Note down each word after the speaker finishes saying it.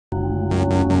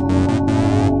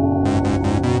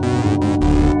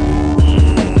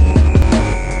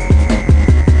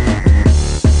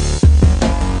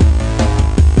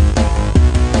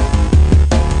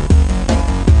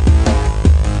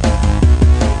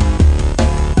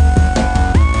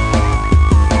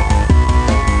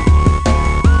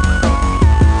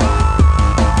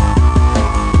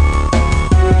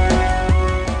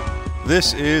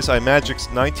This is Imagic's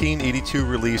 1982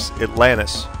 release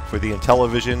Atlantis for the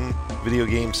Intellivision video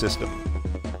game system.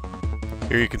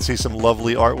 Here you can see some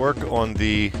lovely artwork on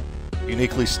the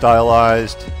uniquely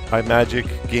stylized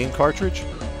Imagic game cartridge,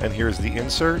 and here's the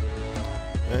insert.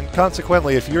 And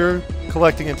consequently, if you're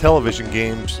collecting Intellivision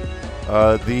games,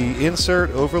 the insert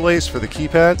overlays for the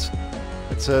keypads,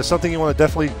 it's something you want to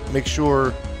definitely make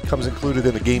sure comes included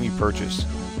in the game you purchase,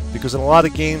 because in a lot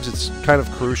of games it's kind of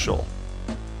crucial.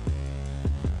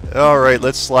 Alright,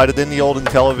 let's slide it in the old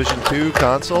Intellivision 2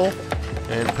 console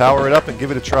and power it up and give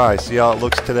it a try, see how it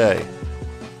looks today.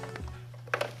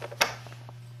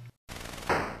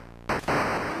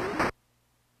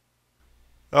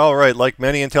 Alright, like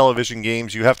many Intellivision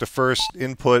games, you have to first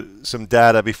input some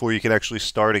data before you can actually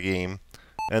start a game.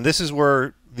 And this is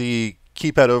where the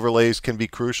keypad overlays can be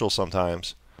crucial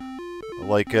sometimes.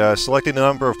 Like selecting the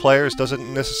number of players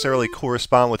doesn't necessarily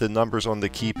correspond with the numbers on the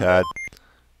keypad.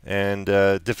 And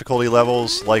difficulty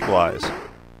levels likewise.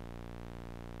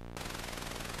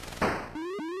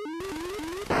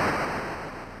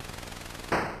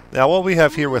 Now what we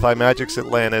have here with Imagic's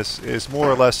Atlantis is more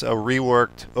or less a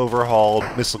reworked, overhauled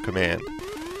missile command.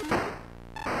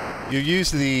 You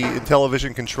use the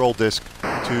Intellivision control disc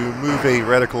to move a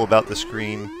reticle about the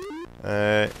screen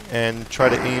and try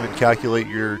to aim and calculate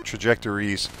your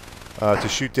trajectories to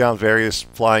shoot down various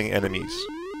flying enemies.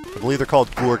 I believe they're called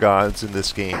Gorgons in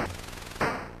this game.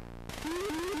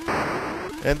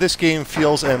 And this game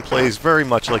feels and plays very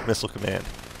much like Missile Command.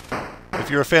 If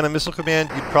you're a fan of Missile Command,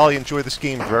 you'd probably enjoy this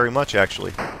game very much,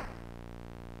 actually.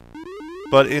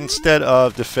 But instead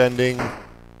of defending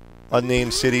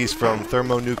unnamed cities from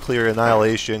thermonuclear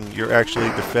annihilation, you're actually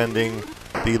defending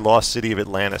the lost city of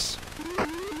Atlantis.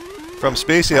 From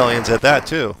space aliens at that,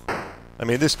 too. I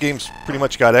mean, this game's pretty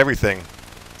much got everything.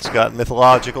 It's got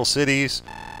mythological cities,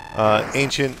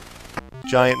 ancient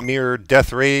giant mirrored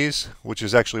death rays, which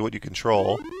is actually what you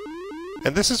control.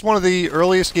 And this is one of the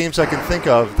earliest games I can think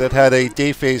of that had a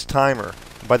day phase timer.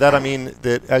 By that I mean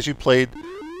that as you played,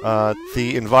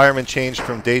 the environment changed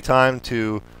from daytime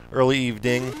to early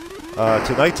evening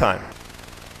to nighttime.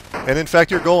 And in fact,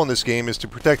 your goal in this game is to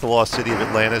protect the lost city of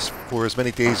Atlantis for as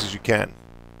many days as you can.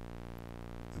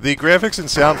 The graphics and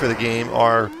sound for the game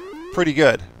are pretty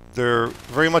good. They're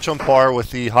very much on par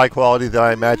with the high quality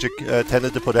that Imagic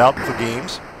tended to put out for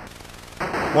games.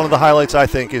 One of the highlights, I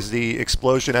think, is the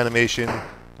explosion animation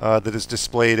that is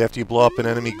displayed after you blow up an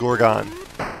enemy Gorgon.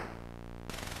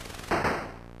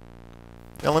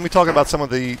 Now let me talk about some of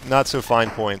the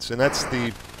not-so-fine points, and that's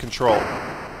the control.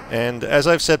 And as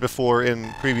I've said before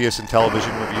in previous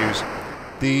Intellivision reviews,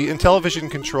 the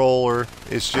Intellivision controller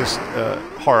is just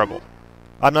horrible.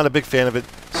 I'm not a big fan of it.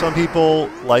 Some people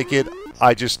like it.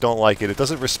 I just don't like it. It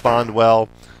doesn't respond well,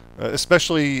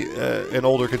 especially an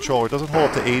older controller. It doesn't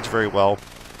hold up to age very well,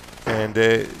 and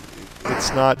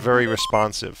it's not very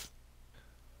responsive.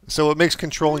 So it makes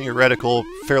controlling your reticle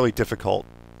fairly difficult,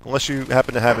 unless you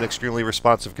happen to have an extremely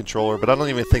responsive controller, but I don't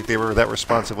even think they were that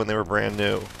responsive when they were brand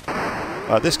new.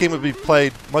 This game would be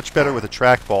played much better with a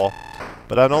trackball,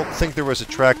 but I don't think there was a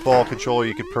trackball controller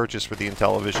you could purchase for the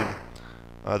Intellivision.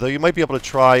 Though you might be able to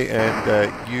try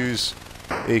and use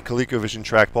a ColecoVision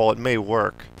trackball. It may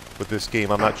work with this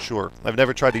game, I'm not sure. I've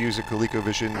never tried to use a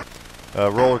ColecoVision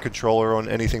roller controller on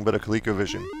anything but a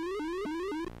ColecoVision.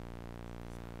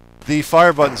 The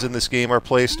fire buttons in this game are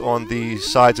placed on the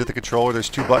sides of the controller. There's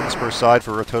 2 buttons per side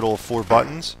for a total of 4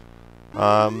 buttons.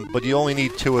 But you only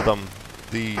need 2 of them.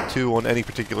 The 2 on any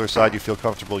particular side you feel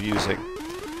comfortable using.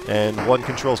 And one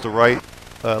controls the right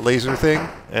laser thing,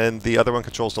 and the other one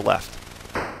controls the left.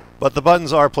 But the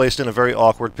buttons are placed in a very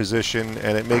awkward position,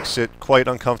 and it makes it quite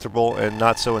uncomfortable and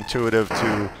not so intuitive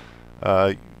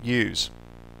to use.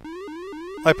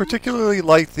 I particularly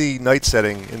liked the night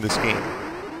setting in this game.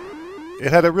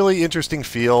 It had a really interesting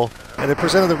feel, and it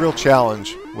presented a real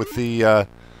challenge with the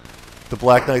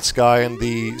black night sky and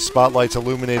the spotlights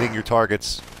illuminating your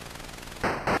targets.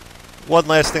 One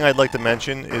last thing I'd like to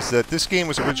mention is that this game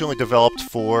was originally developed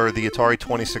for the Atari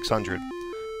 2600.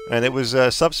 And it was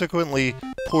subsequently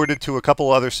ported to a couple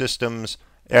other systems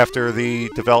after the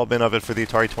development of it for the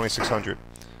Atari 2600.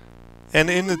 And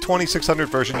in the 2600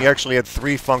 version, you actually had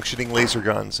 3 functioning laser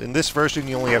guns. In this version,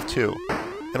 you only have 2.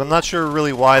 And I'm not sure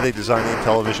really why they designed the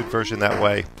Intellivision version that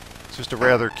way. It's just a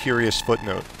rather curious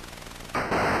footnote.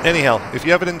 Anyhow, if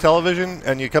you have an Intellivision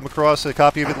and you come across a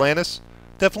copy of Atlantis,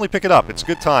 definitely pick it up. It's a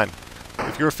good time.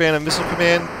 If you're a fan of Missile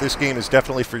Command, this game is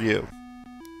definitely for you.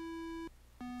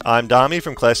 I'm Dommy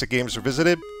from Classic Games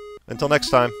Revisited. Until next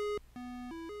time.